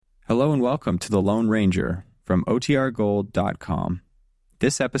Hello and welcome to The Lone Ranger from OTRGold.com.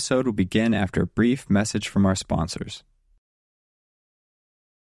 This episode will begin after a brief message from our sponsors.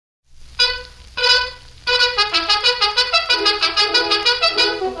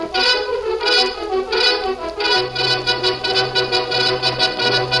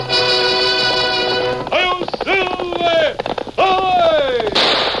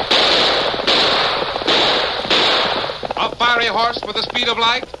 Horse with the speed of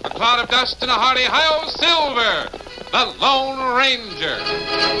light, a cloud of dust, and a hearty hi-yo silver, the Lone Ranger.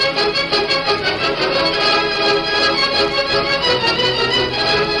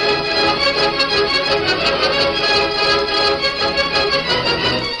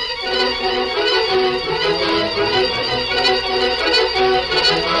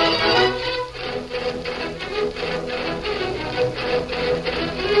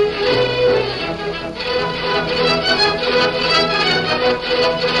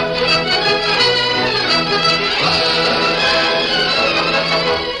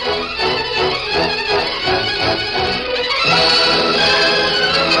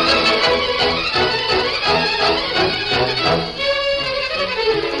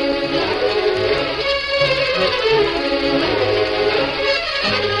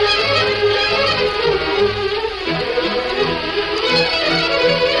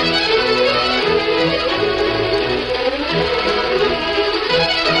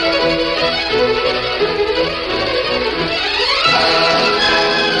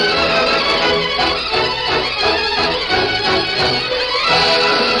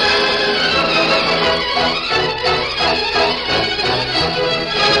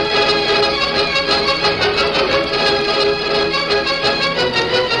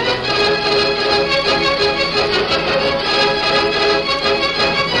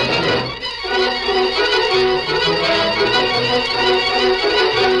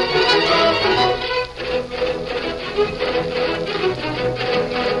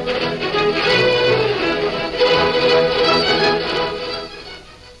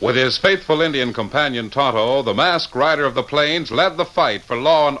 With his faithful Indian companion Tonto, the masked rider of the plains led the fight for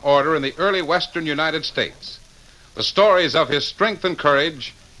law and order in the early western United States. The stories of his strength and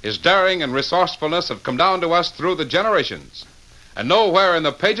courage, his daring and resourcefulness have come down to us through the generations. And nowhere in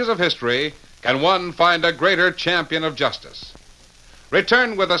the pages of history can one find a greater champion of justice.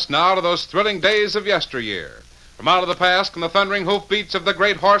 Return with us now to those thrilling days of yesteryear. From out of the past come the thundering hoofbeats of the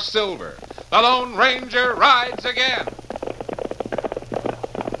great horse Silver. The Lone Ranger rides again.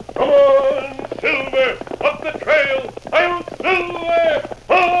 Come on, Silver, up the trail. I'm Silver,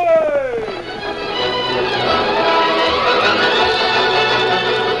 hi!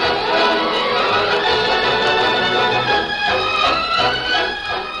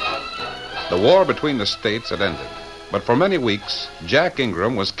 The war between the states had ended, but for many weeks, Jack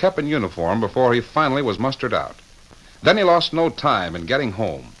Ingram was kept in uniform before he finally was mustered out. Then he lost no time in getting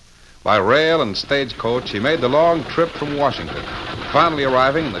home. By rail and stagecoach, he made the long trip from Washington, finally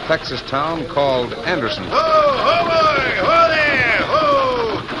arriving in the Texas town called Anderson. Ho, ho, boy! Ho there!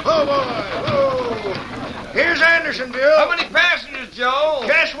 Ho! Ho, boy! Ho! Here's Andersonville. How many passengers, Joe?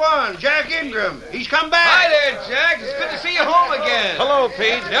 Just one, Jack Ingram. He's come back. Hi there, Jack. It's good to see you home again. Hello,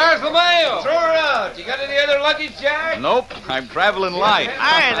 Pete. There's the mail. Throw her out. You got any other luggage, Jack? Nope, I'm traveling light.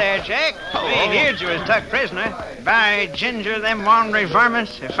 Hi there, Jack. We heard you was tuck prisoner. By ginger, them ornery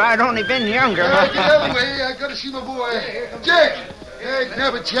varmints. If I'd only been younger. Get out of the way. I gotta see my boy. Jack! Hey,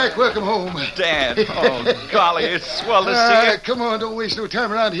 nab it, Jack. Welcome home. Dad. Oh, golly, it's swell to see you. Come on, don't waste no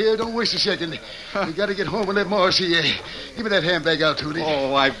time around here. Don't waste a second. We gotta get home and let Ma see you. Give me that handbag out, Tootie.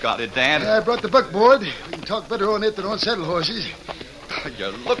 Oh, I've got it, Dad. I brought the buckboard. We can talk better on it than on saddle horses.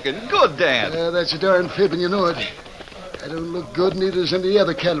 You're looking good, Dad. That's a darn fib, and you know it. I don't look good, neither does any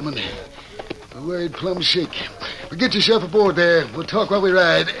other cattleman. I'm worried plumb sick. But get yourself aboard there. We'll talk while we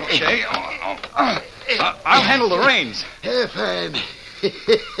ride. Okay. I'll handle the reins. Yeah, fine.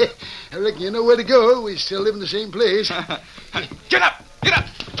 I reckon you know where to go. We still live in the same place. Get up! Get up!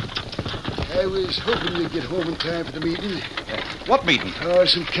 I was hoping you'd get home in time for the meeting. What meeting? Oh,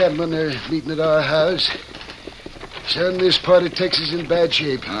 some cattlemen are meeting at our house. Son, this part of Texas is in bad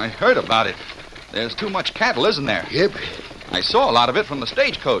shape. I heard about it. There's too much cattle, isn't there? Yep. I saw a lot of it from the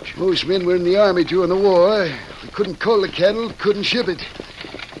stagecoach. Most men were in the army during the war. We couldn't cull the cattle, couldn't ship it.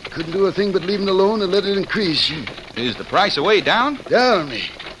 Couldn't do a thing but leave it alone and let it increase. Is the price away down? Down.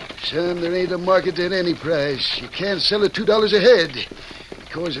 Son, there ain't a market at any price. You can't sell it $2 a head.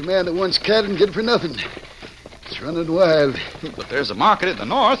 Because a man that wants cattle can get it for nothing. It's running wild. But there's a market in the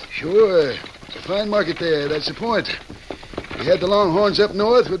north. Sure. It's a fine market there. That's the point. If we had the Longhorns up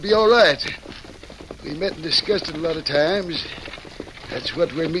north, we'd be all right. We met and discussed it a lot of times. That's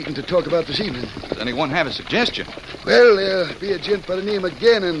what we're meeting to talk about this evening. Does anyone have a suggestion? Well, there'll be a gent by the name of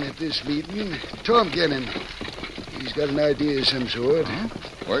Gannon at this meeting. Tom Gannon. He's got an idea of some sort. Huh?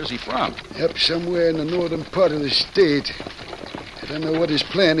 Where's he from? Up somewhere in the northern part of the state. I don't know what his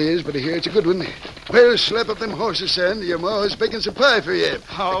plan is, but I hear it's a good one. Well, slap up them horses, son. Your ma's baking some pie for you.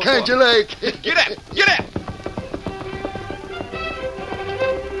 Oh, the kind boy. you like. Get up! Get up!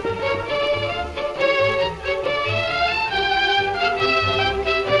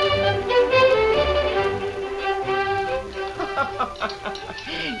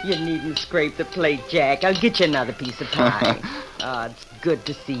 You needn't scrape the plate, Jack. I'll get you another piece of pie. Oh, it's good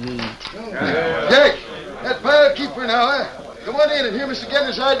to see you eat. Jack, that pie'll keep for an hour. Come on in and hear Mr.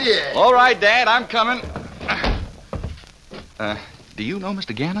 Gannon's idea. All right, Dad, I'm coming. Do you know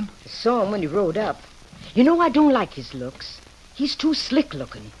Mr. Gannon? I saw him when he rode up. You know, I don't like his looks. He's too slick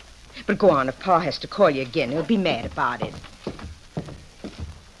looking. But go on, if Pa has to call you again, he'll be mad about it.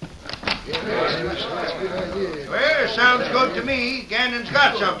 Well, sounds good to me. Gannon's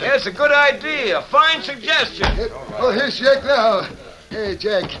got something. That's a good idea. A fine suggestion. Oh, here's Jack now. Hey,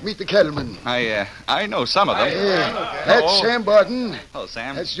 Jack, meet the cattleman. I know some of them. That's Sam Barton. Hello,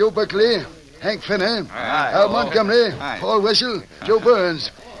 Sam. That's Joe Buckley, Hank Fenner, Hi. Al Montgomery, Hi. Paul Wessel, Joe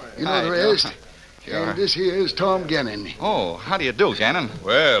Burns. You know Hi, the Joe. rest. Sure. And this here is Tom Gannon. Oh, how do you do, Gannon?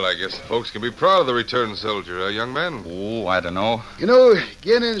 Well, I guess the folks can be proud of the returned soldier, young man. Oh, I don't know. You know,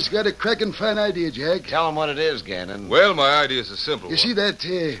 Gannon's got a cracking fine idea, Jack. Tell him what it is, Gannon. Well, my idea is a simple You one. see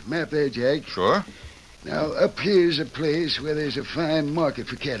that map there, Jack? Sure. Now, up here's a place where there's a fine market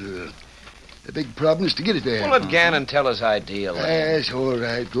for cattle. The big problem is to get it there. Well, let Gannon tell his idea, Lane. That's all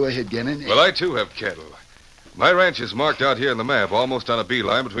right. Go ahead, Gannon. Well, I, too, have cattle. My ranch is marked out here in the map, almost on a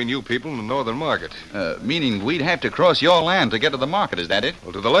beeline between you people and the northern market. Meaning we'd have to cross your land to get to the market, is that it?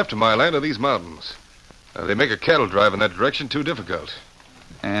 Well, to the left of my land are these mountains. They make a cattle drive in that direction too difficult.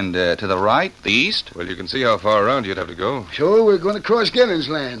 And to the right, the east? Well, you can see how far around you'd have to go. So we're going to cross Gannon's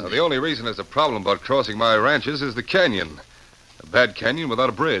land. Now, the only reason there's a problem about crossing my ranches is the canyon. A bad canyon without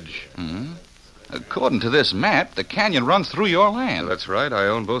a bridge. Hmm. According to this map, the canyon runs through your land. That's right. I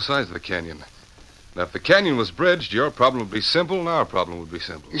own both sides of the canyon. Now, if the canyon was bridged, your problem would be simple, and our problem would be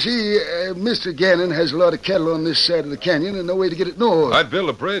simple. You see, Mr. Gannon has a lot of cattle on this side of the canyon and no way to get it north. I'd build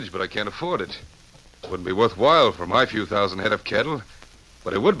a bridge, but I can't afford it. It wouldn't be worthwhile for my few thousand head of cattle,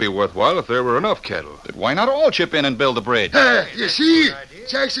 but it would be worthwhile if there were enough cattle. But why not all chip in and build the bridge? You see,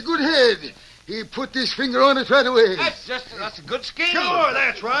 Jack's a good head. He put his finger on it right away. That's a good scheme. Sure,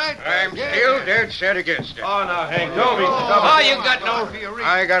 that's right. I'm still dead set against it. Oh, now, Hank, don't be stubborn. Oh, you got no...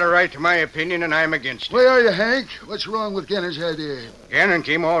 I got a right to my opinion, and I'm against it. Where are you, Hank? What's wrong with Gannon's idea? Gannon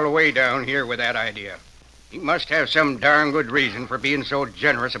came all the way down here with that idea. He must have some darn good reason for being so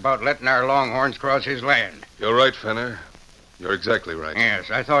generous about letting our Longhorns cross his land. You're right, Fenner. You're exactly right.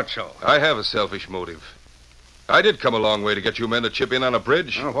 Yes, I thought so. I have a selfish motive. I did come a long way to get you men to chip in on a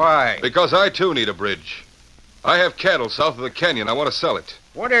bridge. Why? Because I, too, need a bridge. I have cattle south of the canyon. I want to sell it.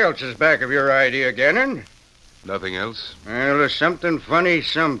 What else is back of your idea, Gannon? Nothing else. Well, there's something funny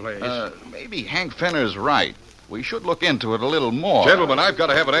someplace. Maybe Hank Fenner's right. We should look into it a little more. Gentlemen, I've got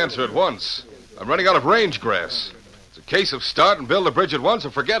to have an answer at once. I'm running out of range grass. It's a case of start and build the bridge at once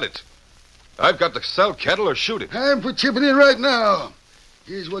or forget it. I've got to sell cattle or shoot it. I'm for chipping in right now.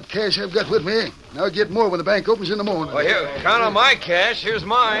 Here's what cash I've got with me. I'll get more when the bank opens in the morning. Well, here, count on my cash. Here's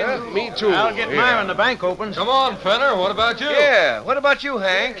mine. Me too. I'll get mine when the bank opens. Come on, Fenner. What about you? Yeah. What about you,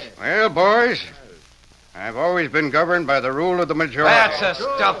 Hank? Well, boys, I've always been governed by the rule of the majority. That's the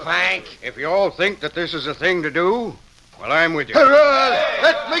stuff, Hank. If you all think that this is a thing to do, well, I'm with you. Hurrah!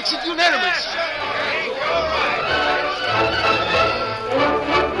 That makes it unanimous.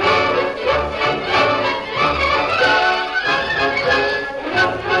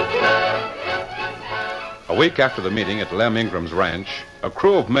 A week after the meeting at Lem Ingram's ranch, a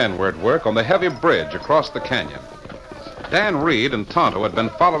crew of men were at work on the heavy bridge across the canyon. Dan Reed and Tonto had been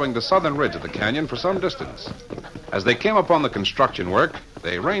following the southern ridge of the canyon for some distance. As they came upon the construction work,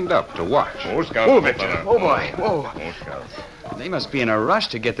 they reined up to watch. Move it. Oh, boy. Whoa. They must be in a rush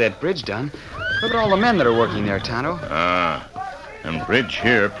to get that bridge done. Look at all the men that are working there, Tonto. And bridge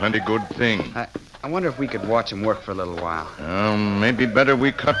here, plenty good thing. I wonder if we could watch them work for a little while. Maybe better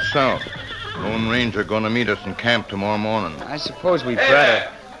we cut south. Lone Ranger gonna meet us in camp tomorrow morning. I suppose we'd better...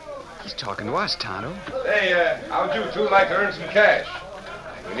 He's talking to us, Tonto. Hey, how'd you two like to earn some cash?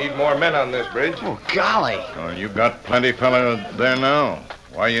 We need more men on this bridge. Oh, golly. Well, you got plenty fella there now.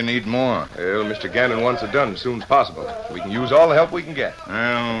 Why you need more? Well, Mr. Gannon wants it done as soon as possible. We can use all the help we can get.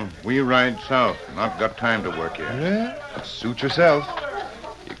 Well, we ride south. Not got time to work here. Suit yourself.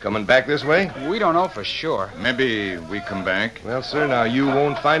 You Coming back this way? We don't know for sure. Maybe we come back. Well, sir, now you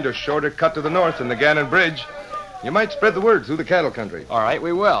won't find a shorter cut to the north than the Gannon Bridge. You might spread the word through the cattle country. All right,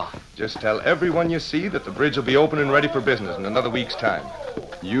 we will. Just tell everyone you see that the bridge will be open and ready for business in another week's time.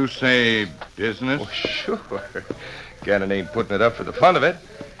 You say business? Oh, sure. Gannon ain't putting it up for the fun of it.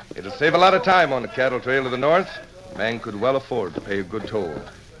 It'll save a lot of time on the cattle trail to the north. A man could well afford to pay a good toll.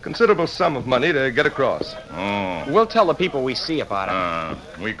 Considerable sum of money to get across. Oh. We'll tell the people we see about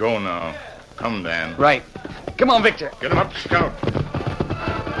it. We go now. Come, Dan. Right. Come on, Victor. Get him up, Scout.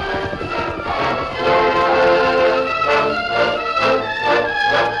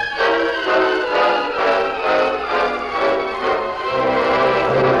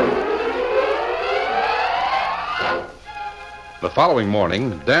 The following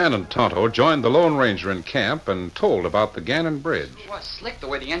morning, Dan and Tonto joined the Lone Ranger in camp and told about the Gannon Bridge. Well, it's slick the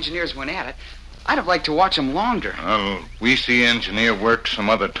way the engineers went at it. I'd have liked to watch them longer. Well, we see engineer work some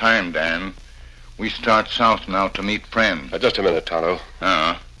other time, Dan. We start south now to meet friends. Just a minute, Tonto.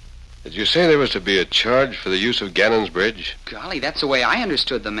 Did you say there was to be a charge for the use of Gannon's bridge? Golly, that's the way I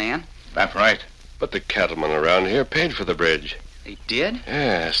understood the man. That's right. But the cattlemen around here paid for the bridge. They did?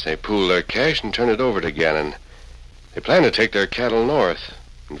 Yes, they pooled their cash and turned it over to Gannon. They plan to take their cattle north.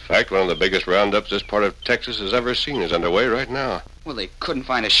 In fact, one of the biggest roundups this part of Texas has ever seen is underway right now. Well, they couldn't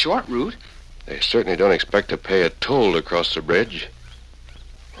find a short route. They certainly don't expect to pay a toll to cross the bridge.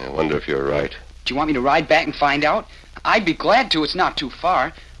 I wonder if you're right. Do you want me to ride back and find out? I'd be glad to. It's not too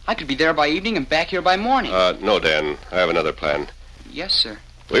far. I could be there by evening and back here by morning. No, Dan. I have another plan. Yes, sir.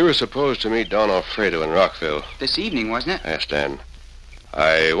 We were supposed to meet Don Alfredo in Rockville. This evening, wasn't it? Yes, Dan.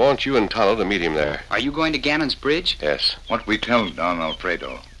 I want you and Tonto to meet him there. Are you going to Gannon's Bridge? Yes. What we tell Don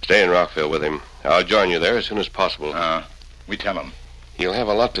Alfredo? Stay in Rockville with him. I'll join you there as soon as possible. We tell him. He'll have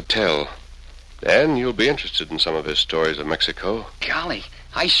a lot to tell. Dan, you'll be interested in some of his stories of Mexico. Golly,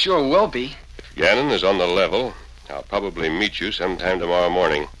 I sure will be. If Gannon is on the level, I'll probably meet you sometime tomorrow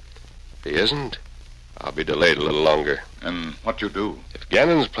morning. If he isn't, I'll be delayed a little longer. And what you do? If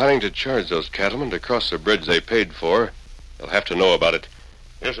Gannon's planning to charge those cattlemen to cross the bridge they paid for, they'll have to know about it.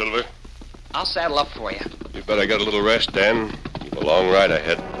 Here, Silver. I'll saddle up for you. You better get a little rest, Dan. You've a long ride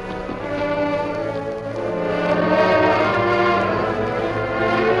ahead.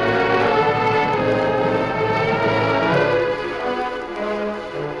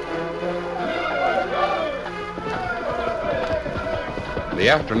 The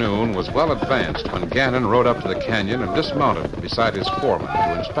afternoon was well advanced when Gannon rode up to the canyon and dismounted beside his foreman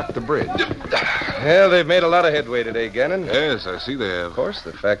to inspect the bridge. Well, they've made a lot of headway today, Gannon. Yes, I see they have. Of course,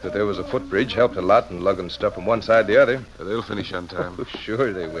 the fact that there was a footbridge helped a lot in lugging stuff from one side to the other. They'll finish on time. Oh,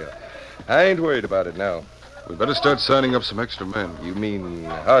 sure they will. I ain't worried about it now. We better start signing up some extra men. You mean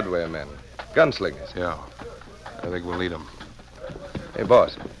hardware men? Gunslingers? Yeah. I think we'll need them. Hey,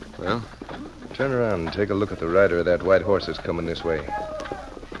 boss. Well? Turn around and take a look at the rider of that white horse that's coming this way.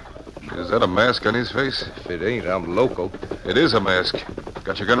 Is that a mask on his face? If it ain't, I'm loco. It is a mask.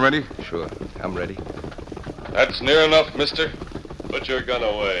 Got your gun ready? Sure. I'm ready. That's near enough, mister. Put your gun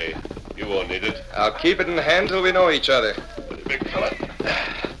away. You won't need it. I'll keep it in hand till we know each other. Big fella.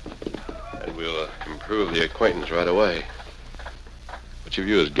 And we'll improve the acquaintance right away. What's your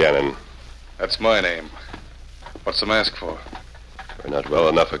view is Gannon? That's my name. What's the mask for? We're not well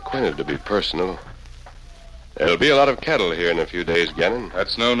enough acquainted to be personal. There'll be a lot of cattle here in a few days, Gannon.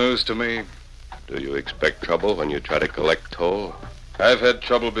 That's no news to me. Do you expect trouble when you try to collect toll? I've had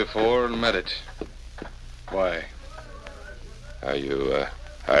trouble before and met it. Why? Are you,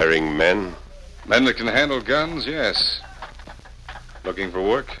 hiring men? Men that can handle guns, yes. Looking for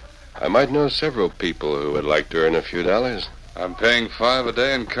work? I might know several people who would like to earn a few dollars. I'm paying $5 a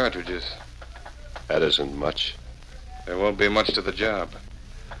day in cartridges. That isn't much. There won't be much to the job.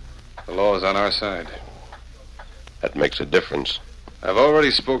 The law is on our side. That makes a difference. I've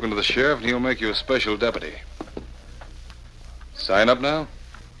already spoken to the sheriff, and he'll make you a special deputy. Sign up now?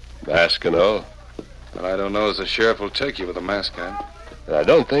 Mask and all. Well, I don't know as the sheriff will take you with a mask on. I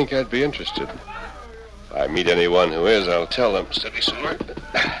don't think I'd be interested. If I meet anyone who is, I'll tell them. Steady, Silver.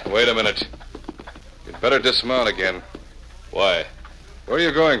 Wait a minute. You'd better dismount again. Why? Where are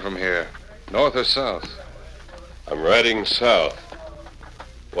you going from here? North or south? I'm riding south.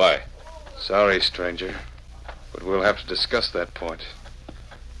 Why? Sorry, stranger. But we'll have to discuss that point.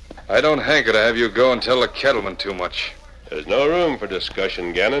 I don't hanker to have you go and tell the cattlemen too much. There's no room for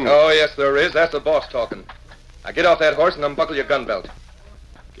discussion, Gannon. Oh, yes, there is. That's the boss talking. Now get off that horse and unbuckle your gun belt.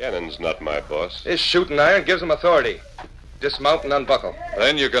 Gannon's not my boss. His shooting iron gives him authority. Dismount and unbuckle.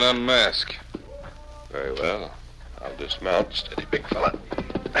 Then you can unmask. Very well. I'll dismount. Steady, big fella.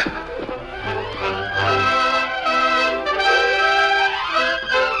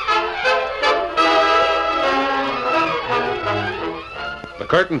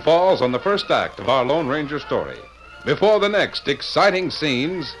 curtain falls on the first act of our Lone Ranger story. Before the next exciting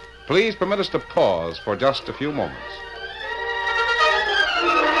scenes, please permit us to pause for just a few moments.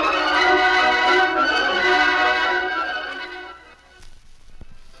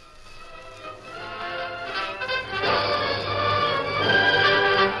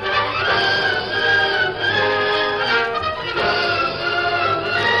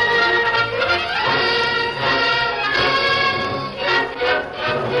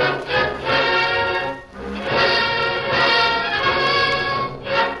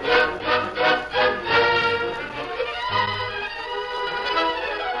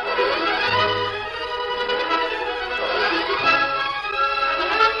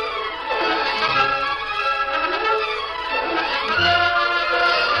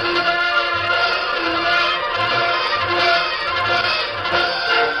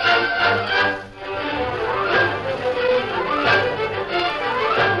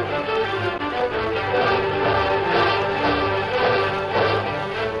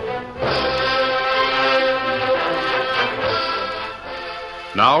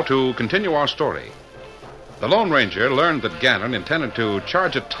 Now, to continue our story. The Lone Ranger learned that Gannon intended to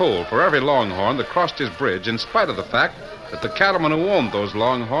charge a toll for every Longhorn that crossed his bridge in spite of the fact that the cattleman who owned those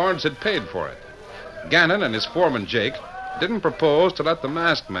Longhorns had paid for it. Gannon and his foreman, Jake, didn't propose to let the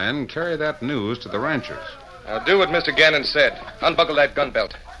masked man carry that news to the ranchers. Now, do what Mr. Gannon said. Unbuckle that gun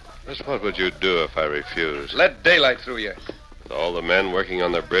belt. Just what would you do if I refused? Let daylight through you. With all the men working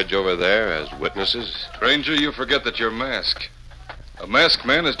on the bridge over there as witnesses? Ranger, you forget that you're masked. A masked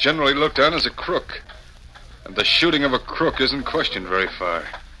man is generally looked on as a crook. And the shooting of a crook isn't questioned very far.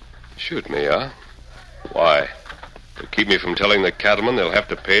 Shoot me, huh? Why? To keep me from telling the cattlemen they'll have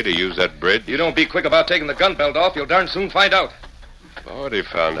to pay to use that bridge? You don't be quick about taking the gun belt off, you'll darn soon find out. I've already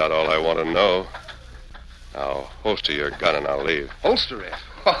found out all I want to know. Now, holster your gun and I'll leave. Holster it?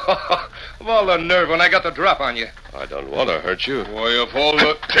 Of all the nerve when I got the drop on you. I don't want to hurt you. Boy, of all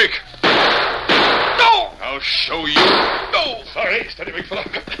the... Take! No! I'll show you. No! Sorry, steady, big fella.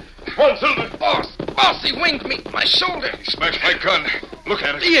 Come on, Silver. Boss, he winged me. My shoulder. He smashed my gun. Look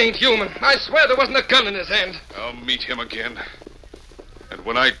at it. He ain't human. I swear there wasn't a gun in his hand. I'll meet him again. And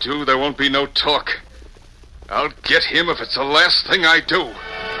when I do, there won't be no talk. I'll get him if it's the last thing I do.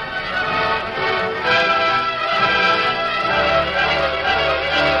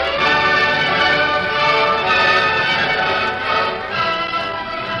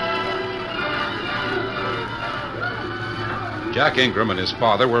 Jack Ingram and his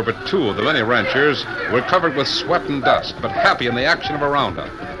father were but two of the many ranchers who were covered with sweat and dust, but happy in the action of a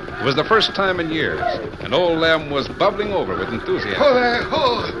roundup. It was the first time in years, and old Lem was bubbling over with enthusiasm. Oh, there.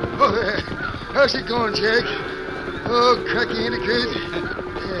 Oh, there. How's it going, Jack? Oh, cracky, ain't it good?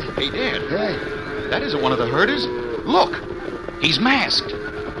 Hey, Dad. Hey. That isn't one of the herders. Look. He's masked.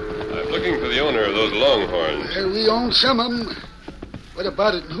 I'm looking for the owner of those Longhorns. We own some of them. What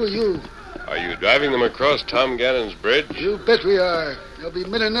about it? Who are you? Are you driving them across Tom Gannon's bridge? You bet we are. There'll be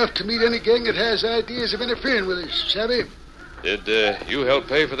men enough to meet any gang that has ideas of interfering with us, savvy? Did you help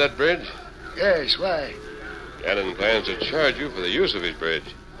pay for that bridge? Yes, why? Gannon plans to charge you for the use of his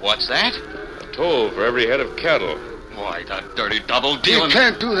bridge. What's that? A toll for every head of cattle. Why, that dirty double You dealing...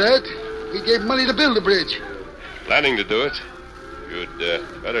 can't do that. We gave money to build the bridge. Planning to do it. You'd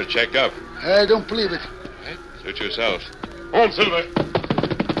better check up. I don't believe it. Suit yourself. Come on, Silver.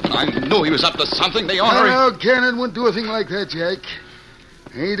 I knew he was up to something. The owner... No, Gannon wouldn't do a thing like that, Jack.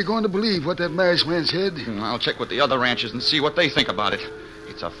 Ain't going to believe what that masked man said. I'll check with the other ranchers and see what they think about it.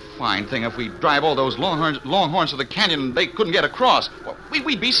 It's a fine thing if we drive all those longhorns to the canyon and they couldn't get across. Well,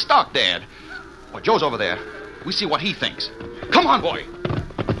 we'd be stuck, Dad. Well, Joe's over there. We see what he thinks. Come on, boy.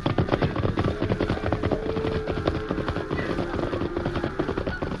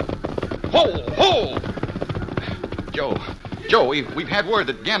 Ho! Joe, we've had word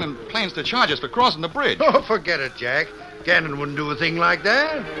that Gannon plans to charge us for crossing the bridge. Oh, forget it, Jack. Gannon wouldn't do a thing like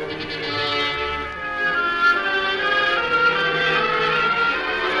that.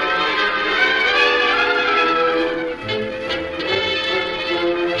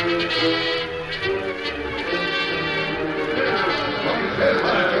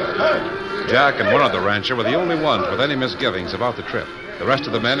 Jack and one other rancher were the only ones with any misgivings about the trip. The rest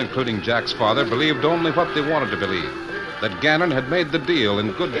of the men, including Jack's father, believed only what they wanted to believe, that Gannon had made the deal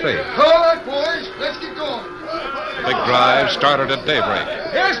in good faith. All right, boys, let's get going. The big drive started at daybreak.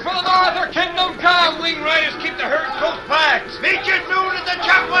 Here's for the north, our kingdom come. Wing riders keep the herd close back. Meet you at noon at the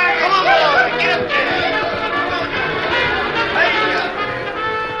chuck wagon. Come on, boy. Get up there.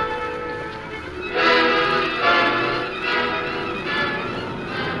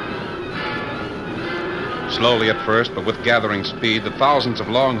 Slowly at first, but with gathering speed, the thousands of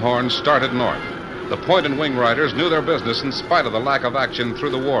Longhorns started north. The point and wing riders knew their business in spite of the lack of action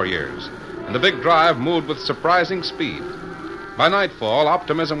through the war years, and the big drive moved with surprising speed. By nightfall,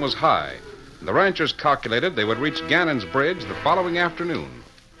 optimism was high, and the ranchers calculated they would reach Gannon's Bridge the following afternoon.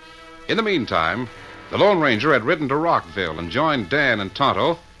 In the meantime, the Lone Ranger had ridden to Rockville and joined Dan and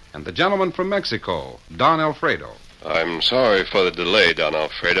Tonto and the gentleman from Mexico, Don Alfredo. I'm sorry for the delay, Don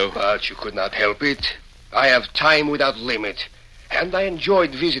Alfredo. But you could not help it. I have time without limit, and I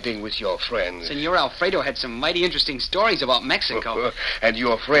enjoyed visiting with your friends. Senor Alfredo had some mighty interesting stories about Mexico. And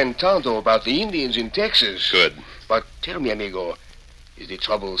your friend Tonto about the Indians in Texas. Good. But tell me, amigo, is the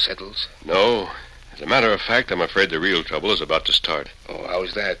trouble settled? No. As a matter of fact, I'm afraid the real trouble is about to start. Oh,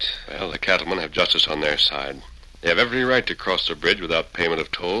 how's that? Well, the cattlemen have justice on their side. They have every right to cross the bridge without payment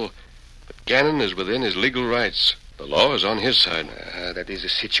of toll. But Gannon is within his legal rights. The law is on his side. That is a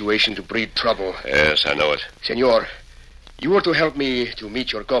situation to breed trouble. Yes, I know it. Senor, you were to help me to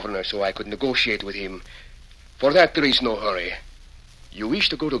meet your governor so I could negotiate with him. For that, there is no hurry. You wish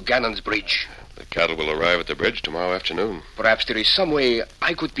to go to Gannon's Bridge. The cattle will arrive at the bridge tomorrow afternoon. Perhaps there is some way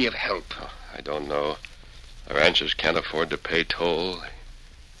I could be of help. I don't know. The ranchers can't afford to pay toll.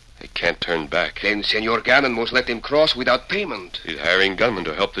 They can't turn back. Then Senor Gannon must let them cross without payment. He's hiring gunmen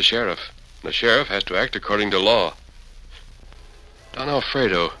to help the sheriff. The sheriff has to act according to law. Don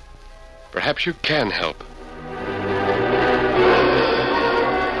Alfredo, perhaps you can help.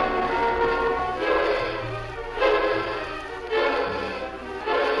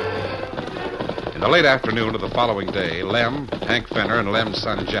 In the late afternoon of the following day, Lem, Hank Fenner, and Lem's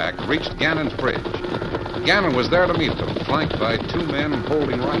son Jack reached Gannon's Bridge. Gannon was there to meet them, flanked by two men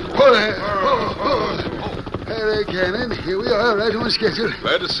holding rifles. Hey there, Gannon. Here we are, right on schedule.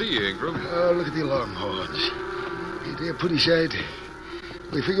 Glad to see you, Ingram. Oh, look at the Longhorns. Ain't they a pretty sight?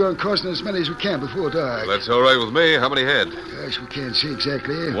 We figure on crossing as many as we can before dark. Well, that's all right with me. How many head? Gosh, we can't see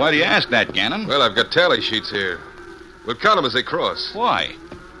exactly. Why do you ask that, Gannon? Well, I've got tally sheets here. We'll count them as they cross. Why?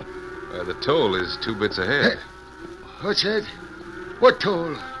 The toll is 2 bits ahead. What's that? What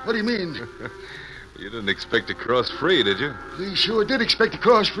toll? What do you mean? You didn't expect to cross free, did you? We sure did expect to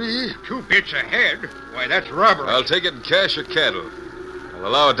cross free. 2 bits ahead? Why, that's robbery. I'll take it in cash or cattle. I'll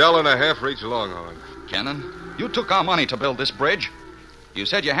allow $1.50 for each Longhorn. Gannon, you took our money to build this bridge. You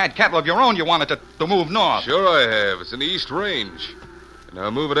said you had cattle of your own you wanted to move north. Sure I have. It's in the East Range. And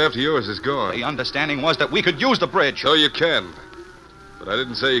I'll move it after yours is gone. The understanding was that we could use the bridge. So you can. But I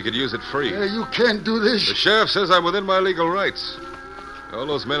didn't say you could use it free. You can't do this. The sheriff says I'm within my legal rights. All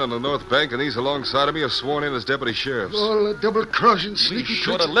those men on the north bank and these alongside of me are sworn in as deputy sheriffs. All the double-crossing, We sneaky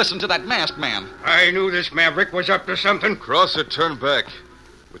should have listened to that masked man. I knew this maverick was up to something. Cross or turn back.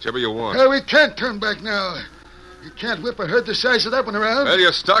 Whichever you want. We can't turn back now. You can't whip a herd the size of that one around. Well,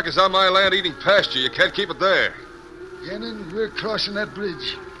 your stock is on my land eating pasture. You can't keep it there. Gannon, we're crossing that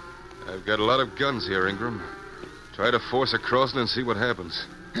bridge. I've got a lot of guns here, Ingram. Try to force a crossing and see what happens.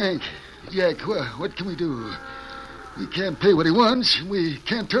 Hank, Jack, what can we do? We can't pay what he wants, and we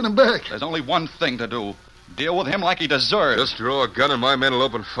can't turn him back. There's only one thing to do. Deal with him like he deserves. Just draw a gun and my men will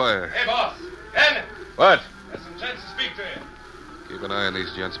open fire. Hey, boss. Gannon. What? There's some chance to speak to you. Keep an eye on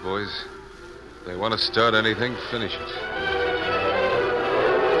these gents, boys. If they want to start anything, finish it.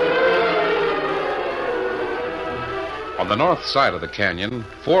 On the north side of the canyon,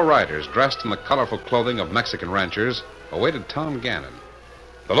 4 riders dressed in the colorful clothing of Mexican ranchers awaited Tom Gannon.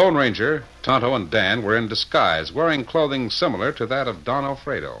 The Lone Ranger, Tonto, and Dan were in disguise, wearing clothing similar to that of Don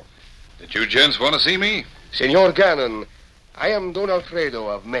Alfredo. Did you gents want to see me? Senor Gannon, I am Don Alfredo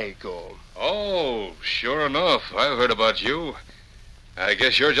of Mexico. Oh, sure enough. I've heard about you. I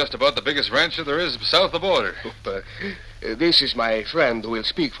guess you're just about the biggest rancher there is south of the border. This is my friend who will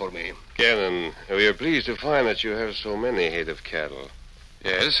speak for me. Gannon, we are pleased to find that you have so many head of cattle.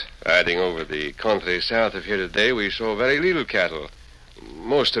 Yes? Riding over the country south of here today, we saw very little cattle.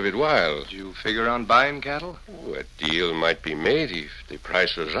 Most of it wild. Did you figure on buying cattle? A deal might be made if the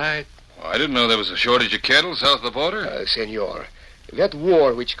price was right. Well, I didn't know there was a shortage of cattle south of the border. Senor, that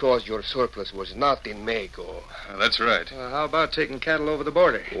war which caused your surplus was not in Mexico. That's right. How about taking cattle over the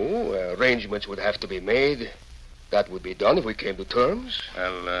border? Arrangements would have to be made. That would be done if we came to terms.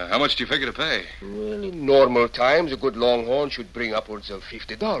 Well, how much do you figure to pay? Well, in normal times, a good Longhorn should bring upwards of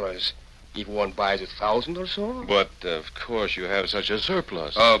 $50. If one buys 1,000 or so. But, of course, you have such a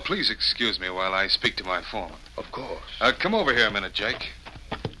surplus. Oh, please excuse me while I speak to my foreman. Of course. Come over here a minute, Jake.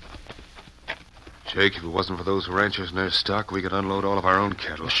 Jake, if it wasn't for those ranchers and their stock, we could unload all of our own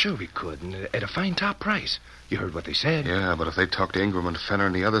cattle. Well, sure we could, and at a fine top price. You heard what they said. Yeah, but if they talk to Ingram and Fenner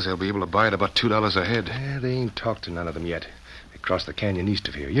and the others, they'll be able to buy it about $2 a head. They ain't talked to none of them yet. Across the canyon east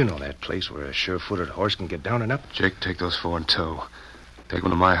of here. You know that place where a sure-footed horse can get down and up. Jake, take those four in tow. Take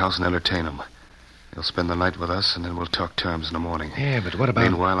them to my house and entertain them. They'll spend the night with us, and then we'll talk terms in the morning. Yeah, but what about...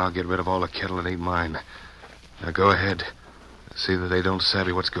 Meanwhile, I'll get rid of all the cattle that ain't mine. Now, go ahead. See that they don't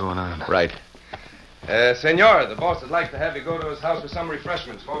savvy what's going on. Right. Senor, the boss would like to have you go to his house for some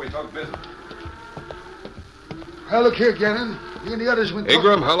refreshments before we talk business. Now, look here, Gannon. You and the others went...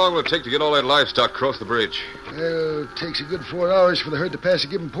 Ingram, how long will it take to get all that livestock across the bridge? Well, it takes a good 4 hours for the herd to pass a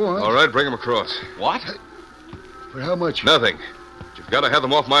given point. All right, bring them across. What? For how much? Nothing. But you've got to have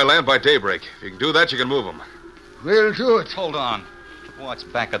them off my land by daybreak. If you can do that, you can move them. We'll do it. Hold on. What's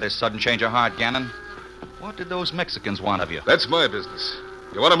back of this sudden change of heart, Gannon? What did those Mexicans want of you? That's my business.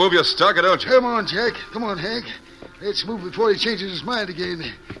 You want to move your stock or don't you? Come on, Jack. Come on, Hank. Let's move before he changes his mind again.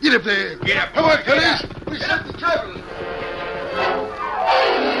 Get up there. Get up. Come on, Cuddies. We set the travel.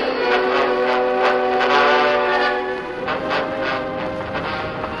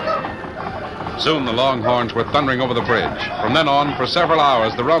 Soon the Longhorns were thundering over the bridge. From then on, for several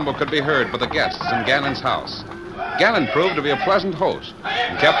hours, the rumble could be heard by the guests in Gannon's house. Gannon proved to be a pleasant host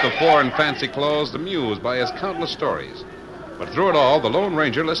and kept the four in fancy clothes amused by his countless stories. But through it all, the Lone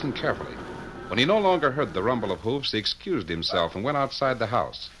Ranger listened carefully. When he no longer heard the rumble of hoofs, he excused himself and went outside the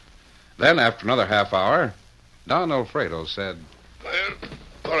house. Then, after another half hour, Don Alfredo said, Well,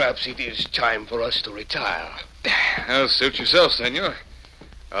 perhaps it is time for us to retire. I'll suit yourself, senor.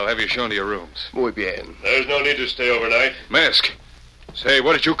 I'll have you shown to your rooms. Muy bien. There's no need to stay overnight. Mask. Say,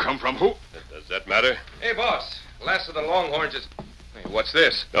 where did you come from? Who? Does that matter? Hey, boss. Last of the Longhorns is... Hey, what's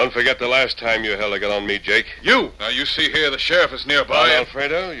this? Don't forget the last time you held a gun on me, Jake. You! Now, you see here, the sheriff is nearby. Don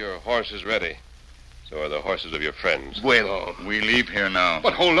Alfredo, your horse is ready. So are the horses of your friends. Bueno. We leave here now.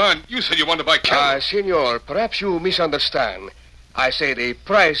 But hold on. You said you wanted to buy cattle. Senor, perhaps you misunderstand. I say the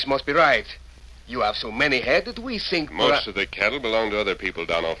price must be right. You have so many head that we think... Most of the cattle belong to other people,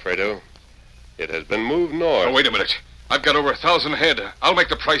 Don Alfredo. It has been moved north. Oh, wait a minute. I've got over 1,000 head. I'll make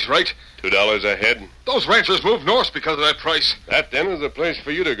the price right. $2 a head. Those ranchers moved north because of that price. That, then, is the place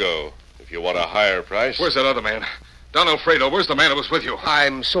for you to go, if you want a higher price. Where's that other man? Don Alfredo, where's the man who was with you?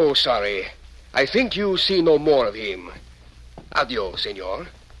 I'm so sorry. I think you see no more of him. Adios, senor.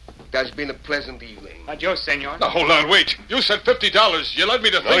 It has been a pleasant evening. Adios, senor. Now, hold on, wait. You said $50. You led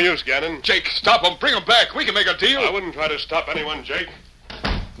me to think... No use, Gannon. Jake, stop him. Bring him back. We can make a deal. I wouldn't try to stop anyone, Jake.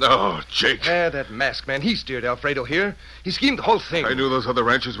 No, Jake. That masked man, he steered Alfredo here. He schemed the whole thing. I knew those other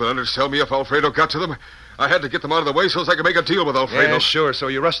ranchers would undersell me if Alfredo got to them. I had to get them out of the way so as I could make a deal with Alfredo. Yeah, sure. So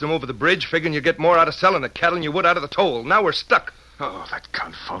you rushed them over the bridge, figuring you'd get more out of selling the cattle than you would out of the toll. Now we're stuck. Oh, that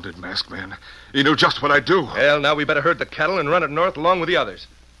confounded masked man. He knew just what I'd do. Well, now we better herd the cattle and run it north along with the others.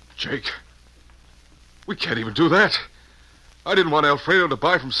 Jake, we can't even do that. I didn't want Alfredo to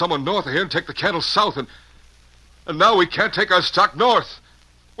buy from someone north of here and take the cattle south, and now we can't take our stock north.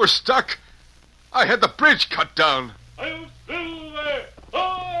 We're stuck. I had the bridge cut down. I'll Silver!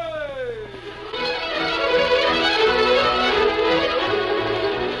 Ahoy!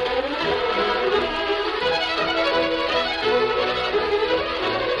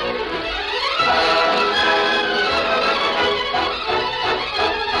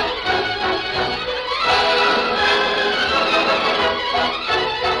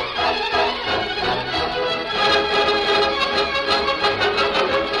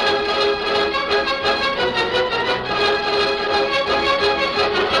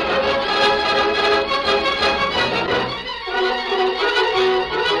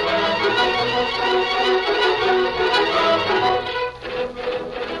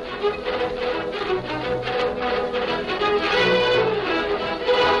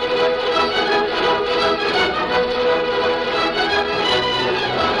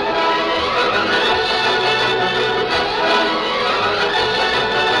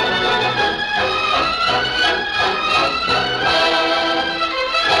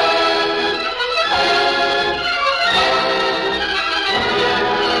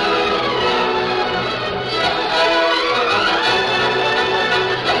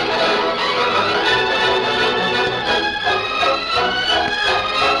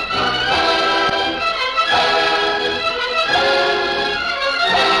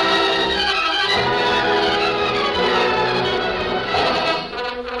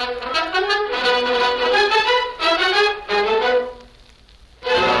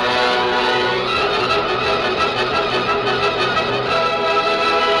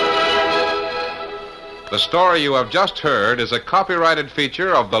 The story you have just heard is a copyrighted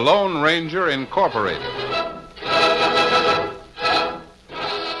feature of the Lone Ranger Incorporated.